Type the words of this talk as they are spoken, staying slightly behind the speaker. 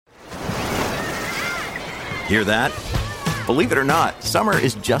Hear that? Believe it or not, summer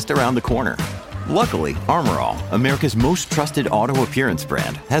is just around the corner. Luckily, Armor All, America's most trusted auto appearance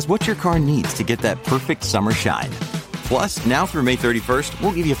brand, has what your car needs to get that perfect summer shine. Plus, now through May 31st,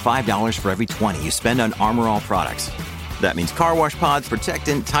 we'll give you $5 for every $20 you spend on Armor All products. That means car wash pods,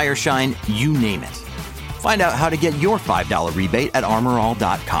 protectant, tire shine, you name it. Find out how to get your $5 rebate at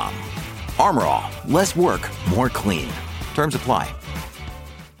armorall.com. Armor All, less work, more clean. Terms apply.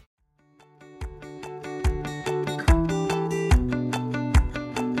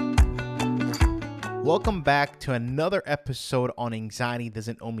 Welcome back to another episode on Anxiety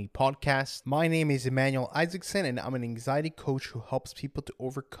Doesn't Own Me podcast. My name is Emmanuel Isaacson, and I'm an anxiety coach who helps people to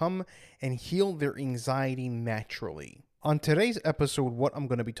overcome and heal their anxiety naturally. On today's episode, what I'm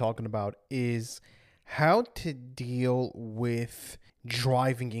going to be talking about is how to deal with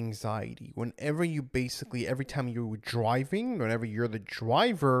driving anxiety. Every time you're driving, whenever you're the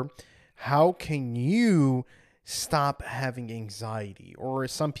driver, how can you stop having anxiety? Or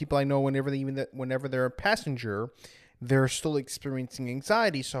some people I know, whenever they're a passenger, they're still experiencing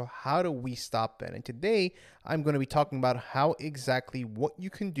anxiety. So how do we stop that? And today I'm going to be talking about what you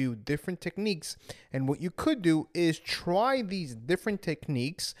can do, different techniques. And what you could do is try these different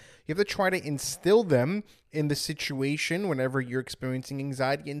techniques. You have to try to instill them in the situation whenever you're experiencing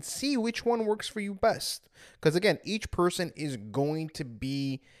anxiety and see which one works for you best. Because again, each person is going to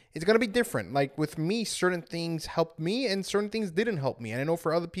be different. Like with me, certain things helped me and certain things didn't help me. And I know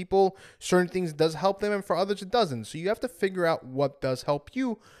for other people, certain things does help them and for others it doesn't. So you have to figure out what does help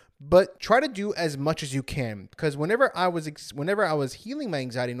you, but try to do as much as you can. Because whenever I was healing my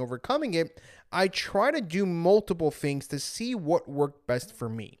anxiety and overcoming it, I try to do multiple things to see what worked best for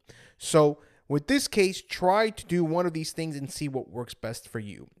me. So with this case, try to do one of these things and see what works best for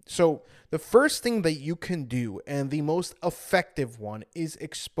you. So the first thing that you can do, and the most effective one, is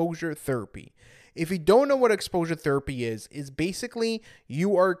exposure therapy. If you don't know what exposure therapy is basically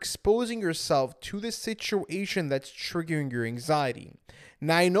you are exposing yourself to the situation that's triggering your anxiety.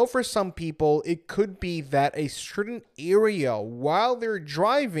 Now, I know for some people, it could be that a certain area while they're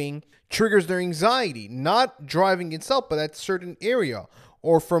driving triggers their anxiety. Not driving itself, but that certain area.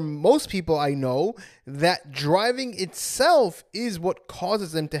 Or for most people I know, that driving itself is what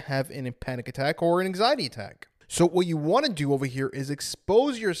causes them to have a panic attack or an anxiety attack. So what you want to do over here is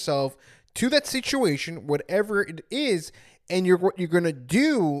expose yourself to that situation, whatever it is, and what you're going to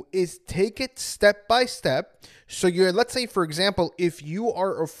do is take it step by step. So let's say, for example, if you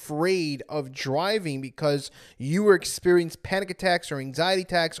are afraid of driving because you experience panic attacks or anxiety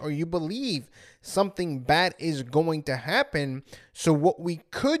attacks, or you believe something bad is going to happen. So what we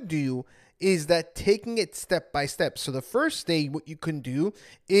could do is that taking it step by step. So the first day, what you can do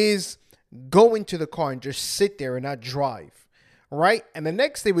is go into the car and just sit there and not drive, right? And the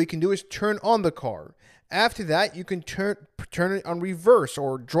next thing we can do is turn on the car. After that, you can turn it on reverse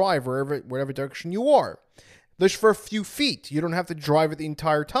or drive whatever direction you are. Just for a few feet. You don't have to drive it the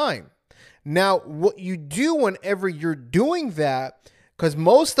entire time. Now, what you do whenever you're doing that, because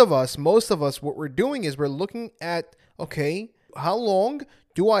most of us, what we're doing is we're looking at, okay, how long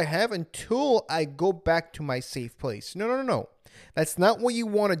do I have until I go back to my safe place? No. That's not what you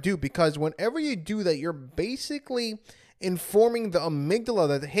want to do, because whenever you do that, you're basically informing the amygdala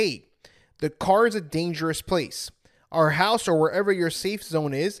that, hey, the car is a dangerous place. Our house or wherever your safe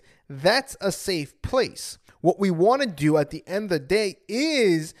zone is, that's a safe place. What we want to do at the end of the day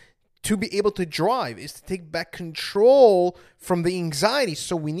is to be able to drive, is to take back control from the anxiety.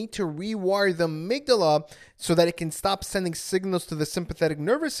 So we need to rewire the amygdala so that it can stop sending signals to the sympathetic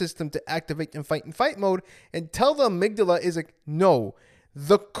nervous system to activate in fight mode, and tell the amygdala is like, no,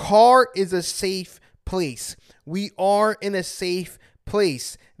 the car is a safe place. We are in a safe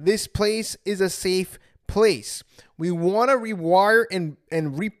place. This place is a safe place. We want to rewire and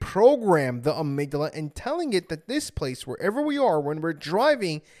reprogram the amygdala and telling it that this place, wherever we are when we're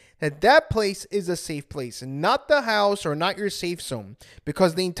driving, that place is a safe place, and not the house or not your safe zone.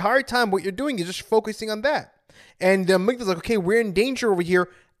 Because the entire time what you're doing is just focusing on that. And the amygdala's like, okay, we're in danger over here.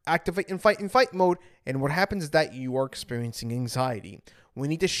 Activate in fight mode. And what happens is that you are experiencing anxiety. We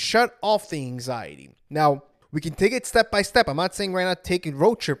need to shut off the anxiety. Now, we can take it step by step. I'm not saying right now take a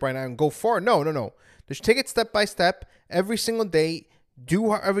road trip right now and go far. No. Just take it step by step every single day.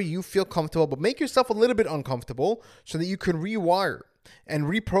 Do however you feel comfortable, but make yourself a little bit uncomfortable so that you can rewire and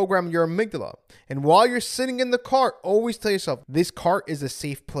reprogram your amygdala. And while you're sitting in the car, always tell yourself, this car is a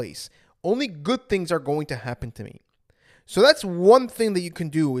safe place. Only good things are going to happen to me. So that's one thing that you can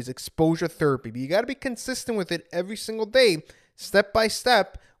do, is exposure therapy. But you got to be consistent with it every single day, step by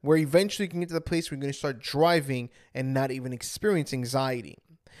step, where eventually you can get to the place where you're going to start driving and not even experience anxiety.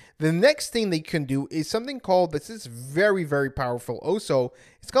 The next thing they can do is something called, this is very, very powerful also,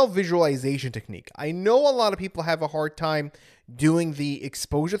 it's called visualization technique. I know a lot of people have a hard time doing the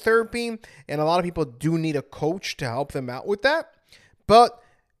exposure therapy, and a lot of people do need a coach to help them out with that. But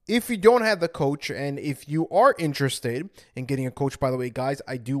if you don't have the coach, and if you are interested in getting a coach, by the way, guys,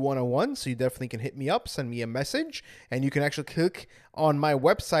 I do one-on-one, so you definitely can hit me up, send me a message, and you can actually click on my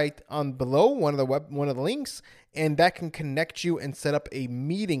website on below, one of the links, and that can connect you and set up a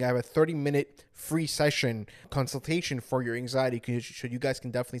meeting. I have a 30-minute free session consultation for your anxiety, so you guys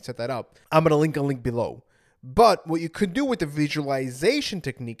can definitely set that up. I'm going to link a link below. But what you could do with the visualization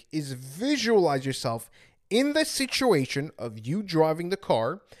technique is visualize yourself in the situation of you driving the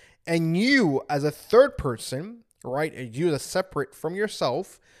car and you as a third person, right? And you as separate from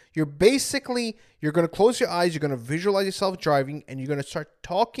yourself. You're going to close your eyes. You're going to visualize yourself driving, and you're going to start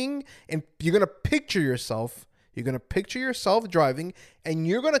talking, and you're going to picture yourself. You're going to picture yourself driving, and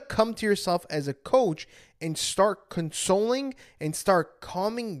you're going to come to yourself as a coach and start consoling and start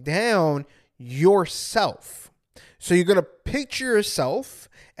calming down yourself. So you're going to picture yourself,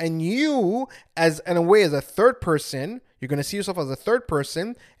 and you as a third person, you're going to see yourself as a third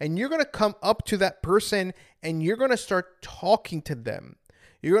person, and you're going to come up to that person, and you're going to start talking to them.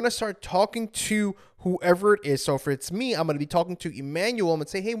 You're going to start talking to whoever it is. So if it's me, I'm going to be talking to Emmanuel. I'm going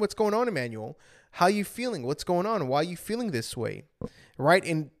to say, hey, what's going on, Emmanuel? How are you feeling? What's going on? Why are you feeling this way? Right?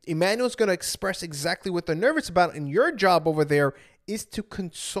 And Emmanuel's going to express exactly what they're nervous about. And your job over there is to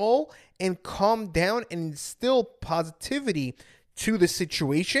console and calm down and instill positivity to the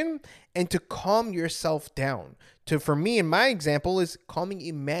situation and to calm yourself down. For me, in my example, is calming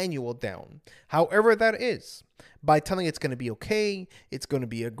Emmanuel down. However that is. By telling it's going to be okay, it's going to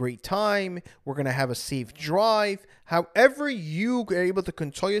be a great time, we're going to have a safe drive. However you are able to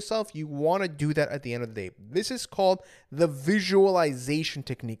control yourself, you want to do that at the end of the day. This is called the visualization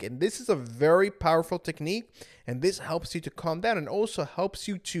technique, and this is a very powerful technique, and this helps you to calm down and also helps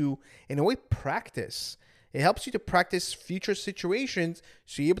you to, in a way, practice. It helps you to practice future situations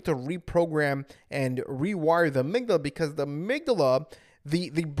so you're able to reprogram and rewire the amygdala, because the amygdala,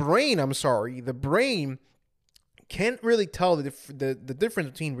 the brain can't really tell the difference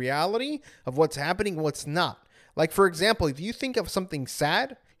between reality of what's happening and what's not. Like, for example, if you think of something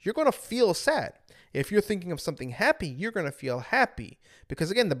sad, you're going to feel sad. If you're thinking of something happy, you're going to feel happy.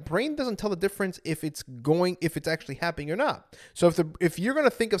 Because again, the brain doesn't tell the difference if it's actually happening or not. So if you're going to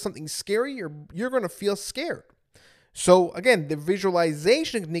think of something scary, you're going to feel scared. So again, the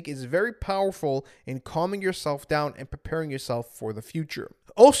visualization technique is very powerful in calming yourself down and preparing yourself for the future.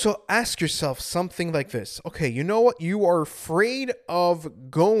 Also, ask yourself something like this. Okay, you know what? You are afraid of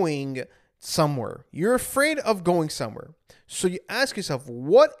going somewhere. You're afraid of going somewhere. So you ask yourself,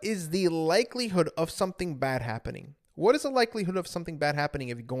 what is the likelihood of something bad happening? What is the likelihood of something bad happening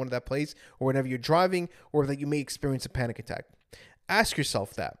if you go into that place, or whenever you're driving, or that you may experience a panic attack? Ask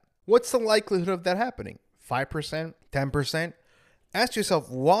yourself that. What's the likelihood of that happening? 5%? 10%? Ask yourself,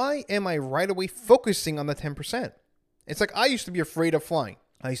 why am I right away focusing on the 10%? It's like I used to be afraid of flying.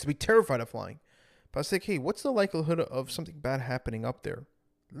 I used to be terrified of flying. But I was like, hey, what's the likelihood of something bad happening up there?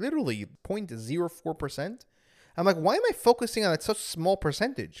 Literally 0.04%. I'm like, why am I focusing on such a small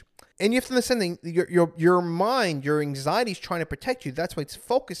percentage? And you have to understand that your mind, your anxiety is trying to protect you. That's why it's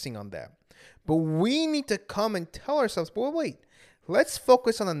focusing on that. But we need to come and tell ourselves, well, wait, let's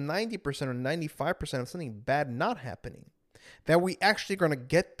focus on the 90% or 95% of something bad not happening. That we actually are going to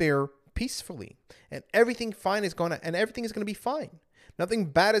get there peacefully, and everything is going to be fine. Nothing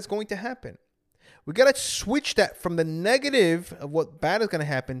bad is going to happen. We got to switch that from the negative of what bad is going to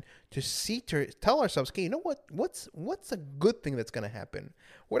happen to tell ourselves, okay, you know what? What's a good thing that's going to happen?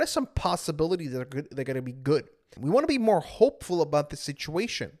 What are some possibilities that are good? They're going to be good. We want to be more hopeful about the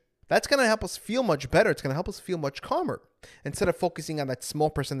situation. That's going to help us feel much better. It's going to help us feel much calmer instead of focusing on that small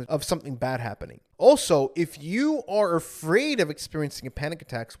percentage of something bad happening. Also, if you are afraid of experiencing a panic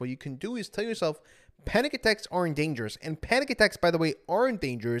attacks, what you can do is tell yourself, panic attacks aren't dangerous. And panic attacks, by the way, aren't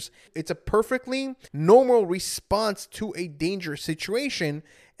dangerous. It's a perfectly normal response to a dangerous situation.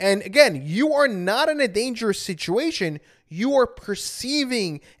 And again, you are not in a dangerous situation. You are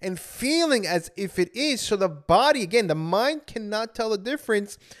perceiving and feeling as if it is. So the body, again, the mind cannot tell the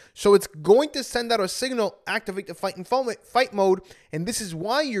difference. So it's going to send out a signal, activate the fight mode. And this is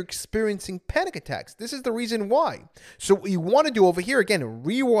why you're experiencing panic attacks. This is the reason why. So what you want to do over here, again,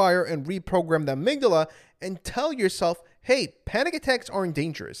 rewire and reprogram the amygdala and tell yourself, hey, panic attacks aren't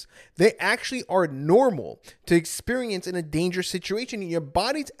dangerous. They actually are normal to experience in a dangerous situation. Your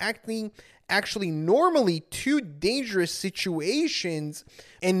body's actually normally to dangerous situations,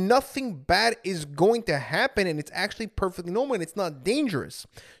 and nothing bad is going to happen, and it's actually perfectly normal and it's not dangerous.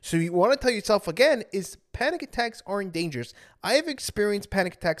 So you want to tell yourself again is panic attacks aren't dangerous. I have experienced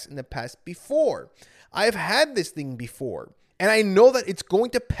panic attacks in the past before. I've had this thing before. And I know that it's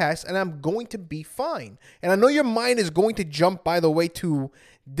going to pass and I'm going to be fine. And I know your mind is going to jump, by the way, to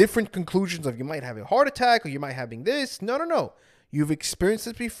different conclusions of you might have a heart attack or you might having this. No. You've experienced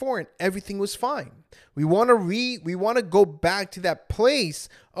this before and everything was fine. We want to go back to that place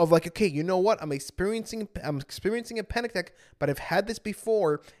of like, okay, you know what? I'm experiencing a panic attack, but I've had this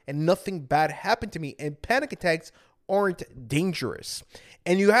before and nothing bad happened to me. And panic attacks aren't dangerous.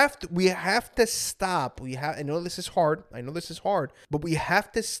 And we have to stop. I know this is hard, but we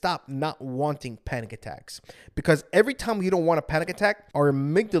have to stop not wanting panic attacks. Because every time we don't want a panic attack, our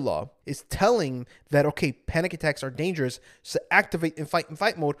amygdala is telling that, okay, panic attacks are dangerous, so activate in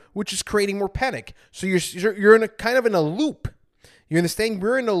fight mode, which is creating more panic. So you're in a loop. You understand?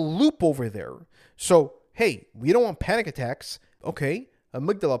 We're in a loop over there. So, hey, we don't want panic attacks. Okay,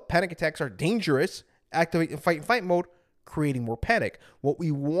 amygdala, panic attacks are dangerous. Activate in fight mode, creating more panic. What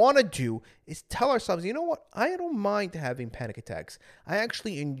we want to do is tell ourselves, you know what? I don't mind having panic attacks. I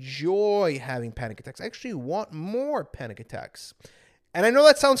actually enjoy having panic attacks. I actually want more panic attacks. And I know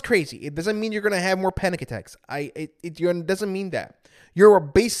that sounds crazy. It doesn't mean you're going to have more panic attacks. It doesn't mean that. You're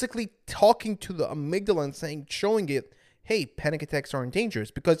basically talking to the amygdala and showing it, hey, panic attacks aren't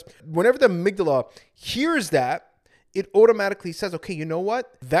dangerous. Because whenever the amygdala hears that, it automatically says, okay, you know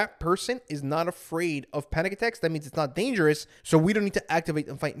what? That person is not afraid of panic attacks. That means it's not dangerous. So we don't need to activate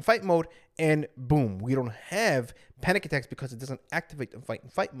in fight mode. And boom, we don't have panic attacks because it doesn't activate in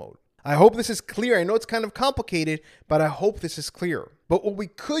fight mode. I hope this is clear. I know it's kind of complicated, but I hope this is clear. But what we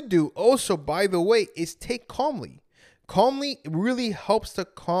could do also, by the way, is take calmly. Calmly really helps to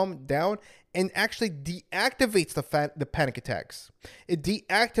calm down and actually deactivates the panic attacks. It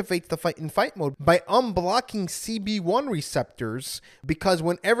deactivates the fight mode by unblocking CB1 receptors, because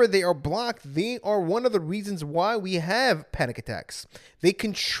whenever they are blocked, they are one of the reasons why we have panic attacks. They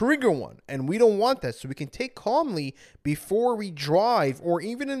can trigger one, and we don't want that. So we can take calmly before we drive or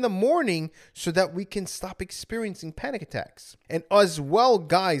even in the morning so that we can stop experiencing panic attacks. And as well,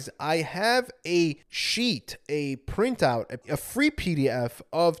 guys, I have a sheet, a printout, a free PDF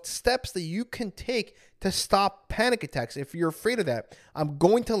of steps that you can take to stop panic attacks. If you're afraid of that, I'm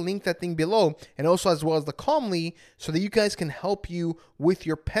going to link that thing below, and also as well as the Calmly, so that you guys can help you with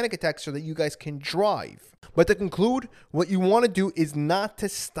your panic attacks so that you guys can drive. But to conclude, what you want to do is not to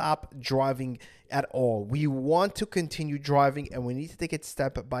stop driving at all. We want to continue driving, and we need to take it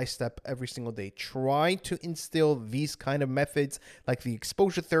step by step every single day. Try to instill these kind of methods like the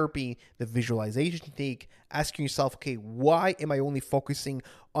exposure therapy, the visualization technique, asking yourself, okay, why am I only focusing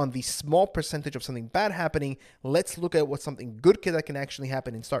on the small percentage of something bad happening? Let's look at what something good that can actually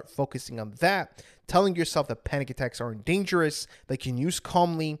happen and start focusing on that. Telling yourself that panic attacks aren't dangerous, that you can use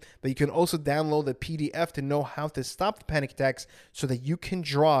Calmly, that you can also download the PDF to know how to stop the panic attacks so that you can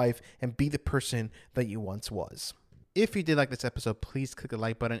drive and be the person that you once was. If you did like this episode, please click the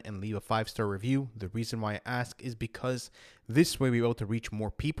like button and leave a 5-star review. The reason why I ask is because this way we're able to reach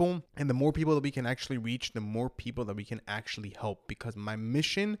more people, and the more people that we can actually reach, the more people that we can actually help. Because my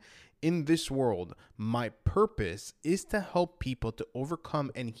mission in this world, my purpose is to help people to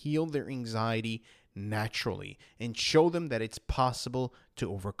overcome and heal their anxiety naturally and show them that it's possible to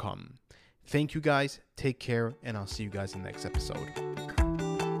overcome. Thank you guys. Take care, and I'll see you guys in the next episode.